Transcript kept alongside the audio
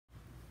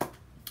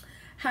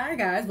Hi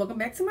guys, welcome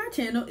back to my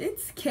channel.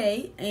 It's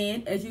Kay,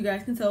 and as you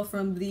guys can tell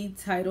from the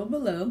title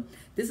below,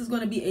 this is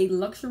going to be a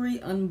luxury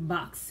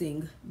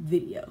unboxing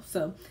video.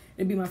 So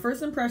it'll be my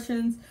first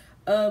impressions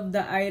of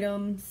the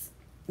items,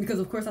 because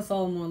of course I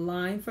saw them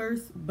online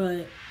first,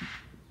 but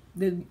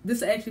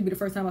this will actually be the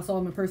first time I saw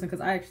them in person, because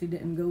I actually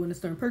didn't go in the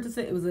store and purchase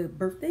it. It was a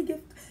birthday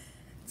gift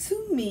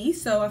to me,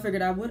 so I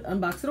figured I would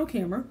unbox it on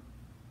camera.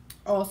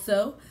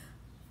 Also,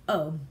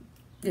 oh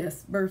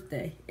yes,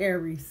 birthday,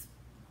 Aries,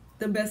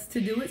 the best to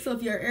do it. So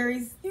if you're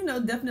Aries, you know,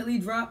 definitely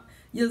drop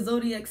your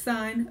zodiac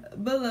sign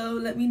below.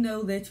 Let me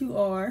know that you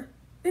are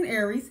an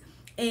Aries.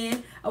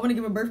 And I want to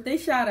give a birthday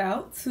shout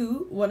out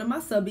to one of my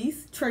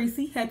subbies,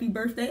 Tracy. Happy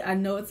birthday. I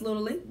know it's a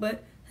little late,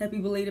 but happy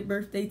belated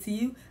birthday to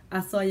you.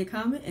 I saw your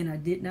comment and I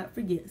did not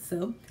forget.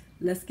 So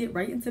let's get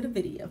right into the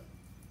video.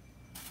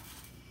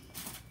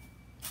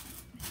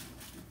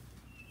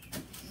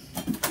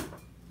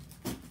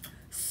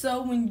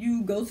 So when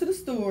you go to the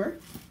store,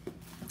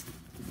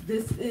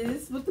 this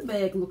is what the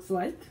bag looks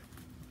like.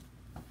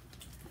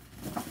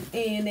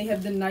 And they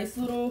have the nice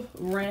little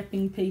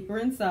wrapping paper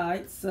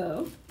inside.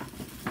 So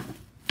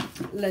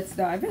let's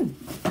dive in.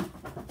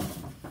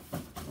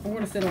 I'm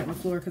going to sit it on the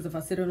floor, because if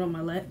I sit it on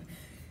my lap,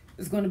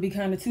 it's going to be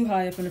kind of too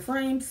high up in the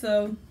frame.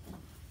 So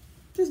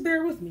just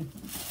bear with me.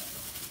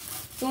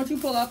 So once you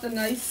pull out the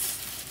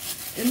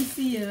nice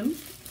MCM,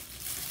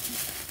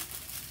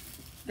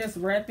 that's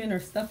wrapping or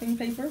stuffing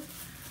paper,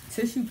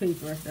 tissue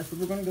paper, that's what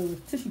we're going to go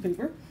with, tissue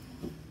paper,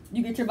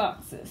 you get your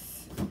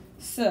boxes.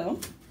 So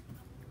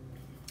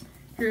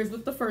here's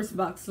what the first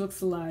box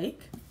looks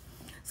like.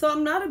 So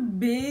I'm not a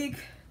big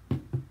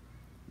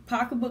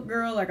pocketbook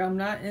girl. Like, I'm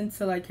not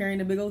into like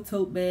carrying a big old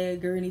tote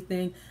bag or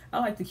anything. I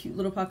like the cute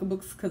little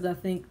pocketbooks because I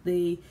think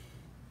they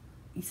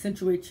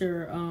accentuate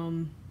your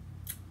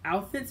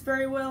outfits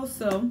very well.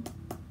 So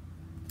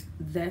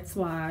that's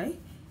why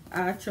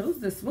I chose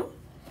this one.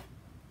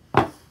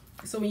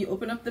 So when you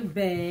open up the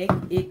bag,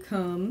 it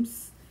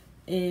comes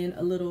in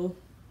a little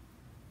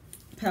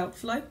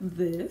pouch like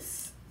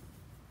this,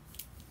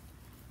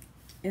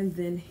 and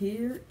then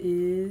here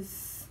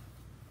is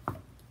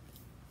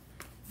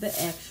the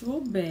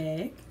actual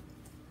bag.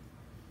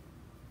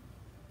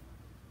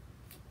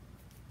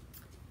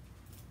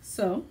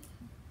 So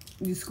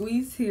you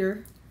squeeze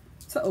here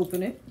to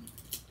open it.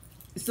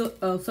 So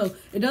so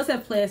it does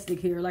have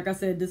plastic here. Like I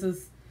said, this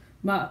is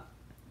my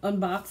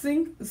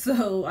unboxing,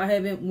 so I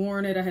haven't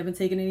worn it, I haven't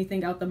taken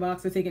anything out the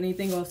box or taken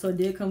anything off. So it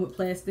did come with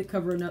plastic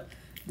covering up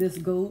this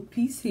gold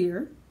piece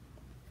here.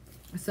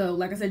 So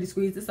like I said, you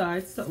squeeze the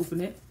sides to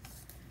open it,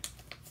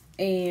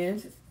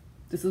 and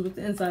this is what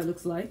the inside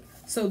looks like.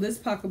 So this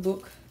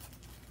pocketbook,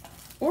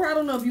 or I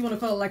don't know if you want to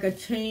call it like a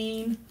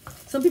chain,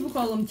 some people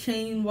call them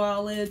chain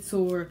wallets,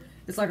 or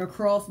it's like a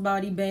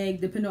crossbody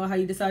bag, depending on how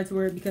you decide to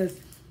wear it, because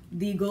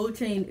the gold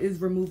chain is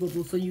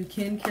removable, so you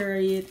can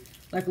carry it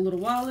like a little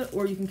wallet,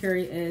 or you can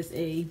carry it as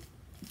a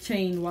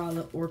chain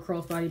wallet or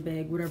crossbody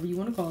bag, whatever you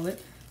want to call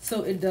it.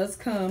 So it does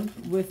come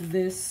with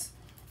this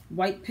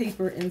white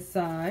paper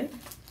inside.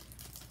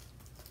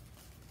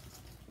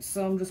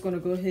 So I'm just going to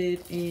go ahead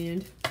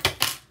and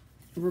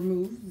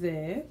remove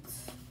that.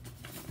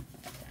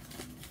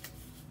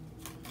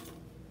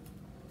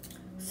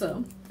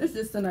 So it's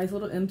just a nice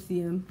little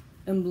MCM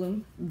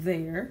emblem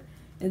there.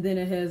 And then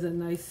it has a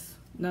nice,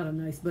 not a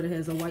nice, but it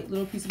has a white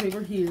little piece of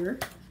paper here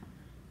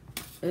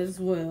as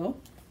well.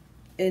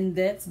 And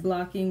that's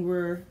blocking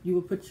where you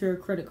will put your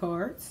credit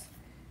cards.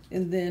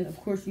 And then of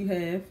course you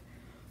have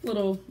a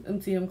little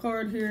MCM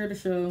card here to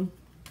show,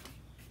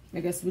 I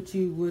guess, what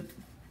you would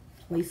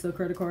place a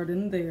credit card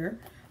in there.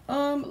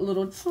 A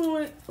little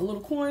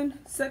coin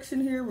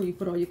section here where you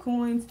put all your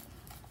coins.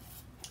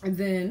 And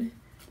then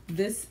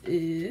this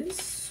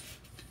is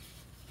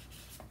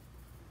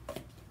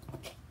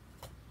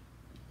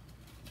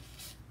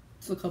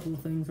a couple of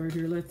things right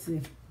here. Let's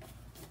see.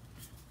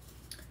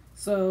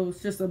 So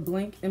it's just a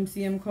blank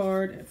MCM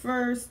card at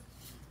first,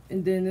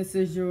 and then this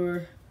is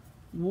your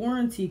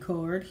warranty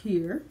card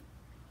here.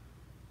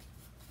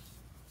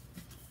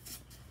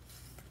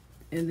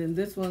 And then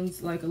this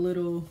one's like a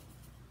little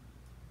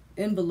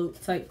envelope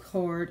type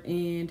card,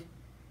 and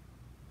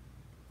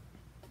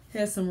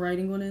has some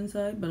writing on the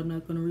inside, but I'm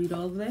not going to read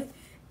all of that.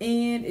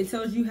 And it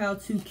tells you how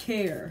to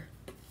care.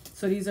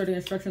 So these are the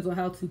instructions on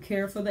how to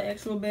care for the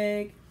actual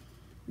bag.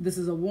 This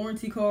is a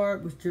warranty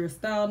card with your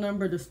style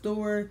number, the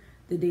store,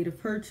 the date of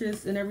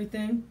purchase, and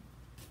everything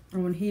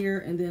on here.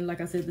 And then,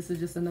 like I said, this is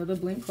just another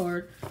blank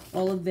card.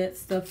 All of that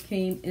stuff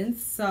came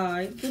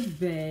inside the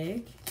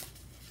bag.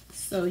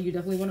 So you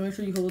definitely want to make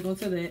sure you hold on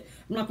to that.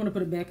 I'm not going to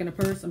put it back in the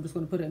purse. I'm just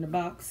going to put it in the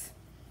box.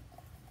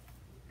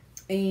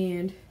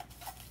 And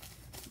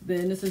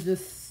then this is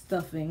just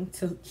stuffing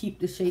to keep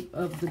the shape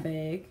of the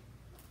bag.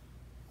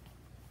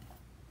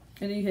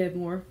 And then you have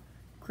more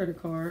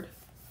credit card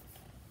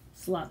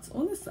slots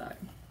on the side.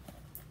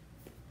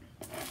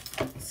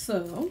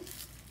 So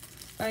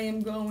I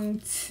am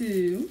going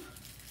to,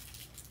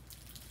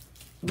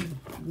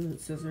 good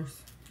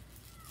scissors,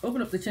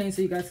 open up the chain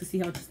so you guys can see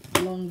how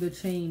long the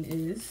chain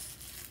is.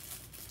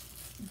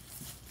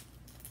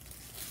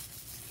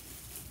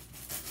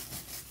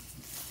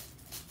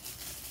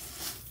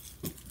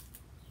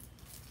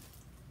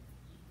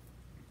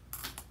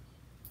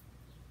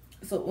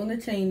 So on the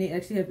chain, they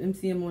actually have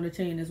MCM on the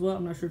chain as well.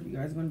 I'm not sure if you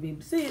guys are going to be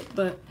able to see it,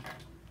 but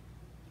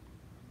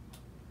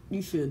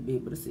you should be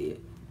able to see it.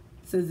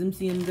 It says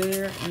MCM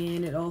there,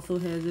 and it also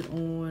has it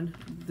on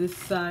this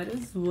side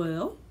as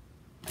well.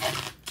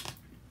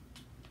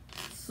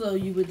 So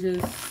you would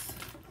just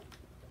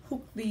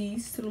hook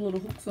these to the little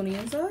hooks on the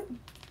inside.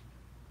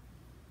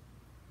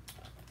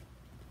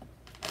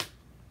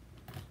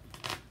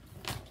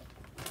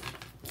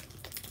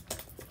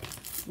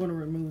 I'm going to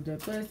remove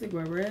that plastic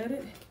while we're at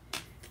it.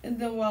 And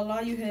then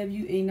voila, you have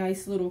you a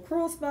nice little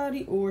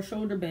crossbody or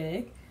shoulder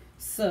bag.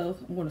 So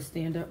I'm going to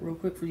stand up real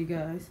quick for you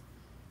guys.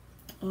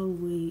 Oh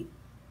wait,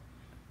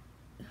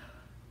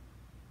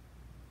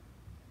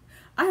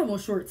 I have on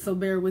shorts, so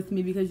bear with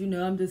me, because you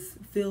know I'm just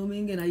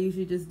filming and I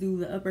usually just do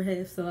the upper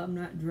half, so I'm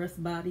not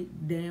dressed body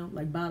down,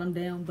 like bottom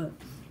down, but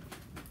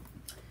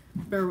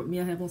bear with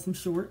me, I have on some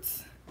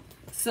shorts.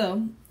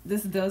 So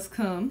this does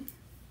come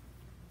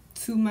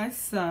to my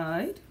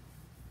side,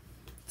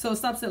 so it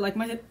stops at like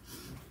my hip.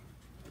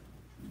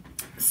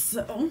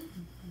 So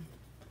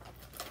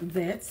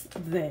that's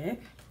that.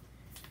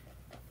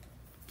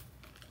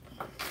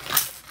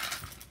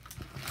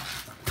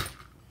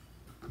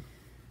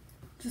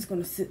 Just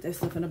gonna sit that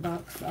stuff in a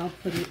box. I'll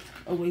put it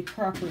away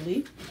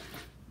properly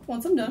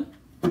once I'm done.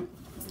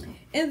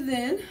 And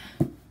then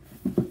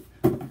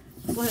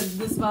we'll have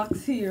this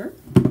box here.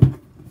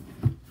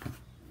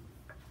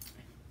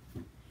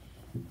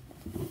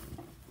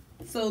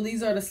 So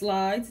these are the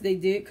slides. They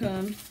did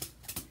come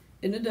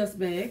in the dust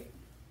bag.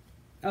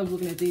 I was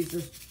looking at these,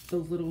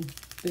 those little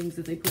things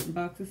that they put in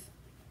boxes.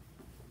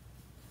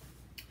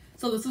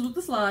 So this is what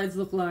the slides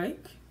look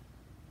like.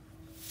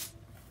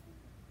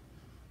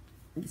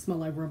 They smell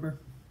like rubber.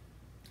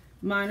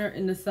 Mine are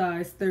in the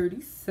size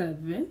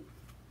 37.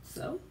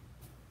 So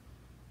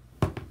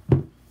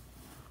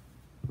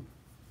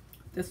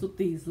that's what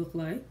these look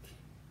like.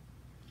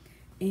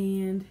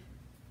 And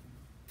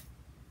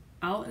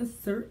I'll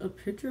insert a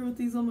picture with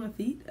these on my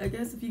feet, I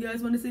guess, if you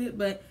guys want to see it,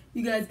 but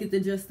you guys get the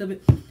gist of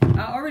it.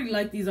 I already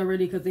like these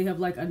already because they have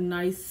like a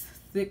nice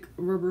thick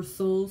rubber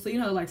sole. So you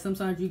know, like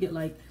sometimes you get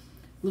like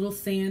little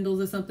sandals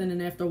or something,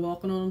 and after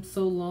walking on them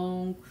so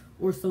long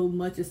or so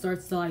much, it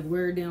starts to like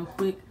wear down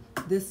quick.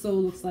 This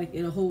sole looks like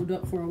it'll hold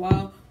up for a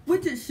while,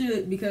 which it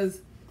should,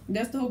 because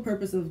that's the whole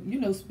purpose of, you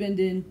know,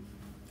 spending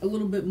a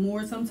little bit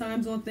more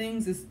sometimes on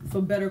things, is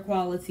for better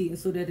quality and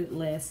so that it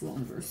lasts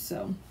longer.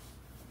 So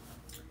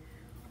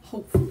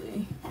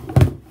hopefully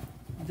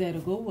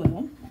that'll go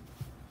well.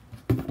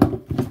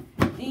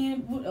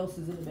 And what else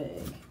is in the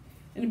bag?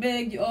 In the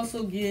bag you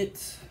also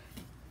get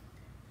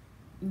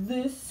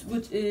this,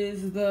 which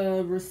is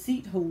the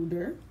receipt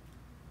holder.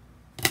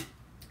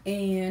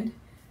 And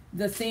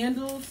the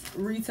sandals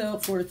retail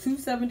for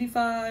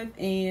 $2.75,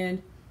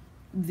 and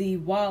the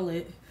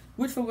wallet,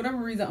 which for whatever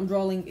reason I'm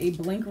drawing a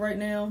blank right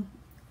now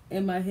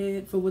in my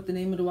head for what the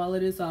name of the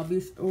wallet is, so I'll be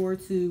sure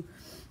to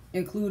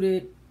include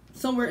it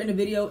somewhere in the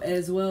video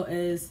as well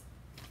as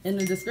in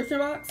the description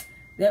box.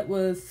 That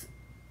was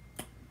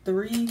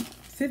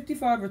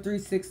 $3.55 or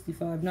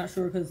 $3.65, not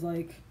sure, because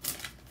like,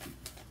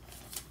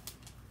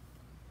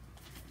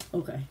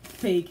 okay,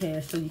 paid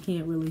cash, so you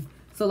can't really,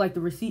 so like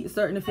the receipt is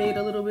starting to fade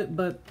a little bit,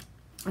 but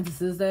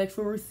this is the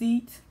actual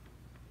receipt.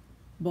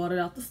 Bought it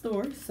out the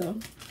store. So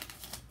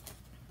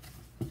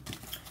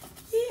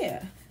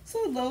yeah,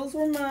 so those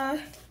were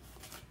my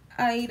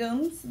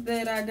items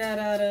that I got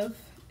out of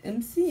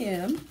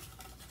MCM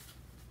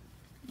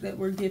that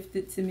were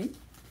gifted to me.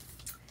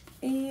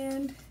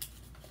 And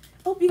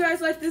hope you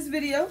guys like this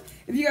video.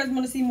 If you guys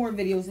want to see more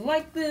videos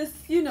like this,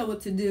 you know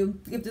what to do.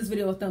 Give this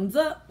video a thumbs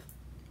up,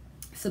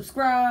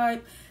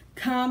 subscribe,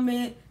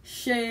 comment,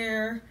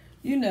 share,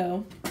 you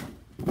know,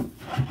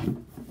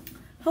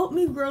 help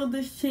me grow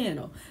this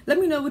channel. Let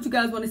me know what you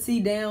guys want to see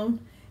down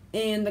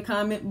in the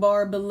comment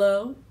bar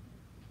below.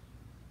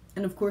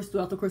 And of course,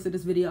 throughout the course of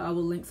this video, I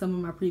will link some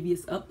of my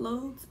previous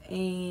uploads.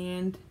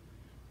 And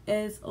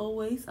as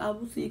always, I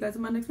will see you guys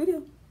in my next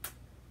video.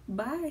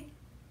 Bye.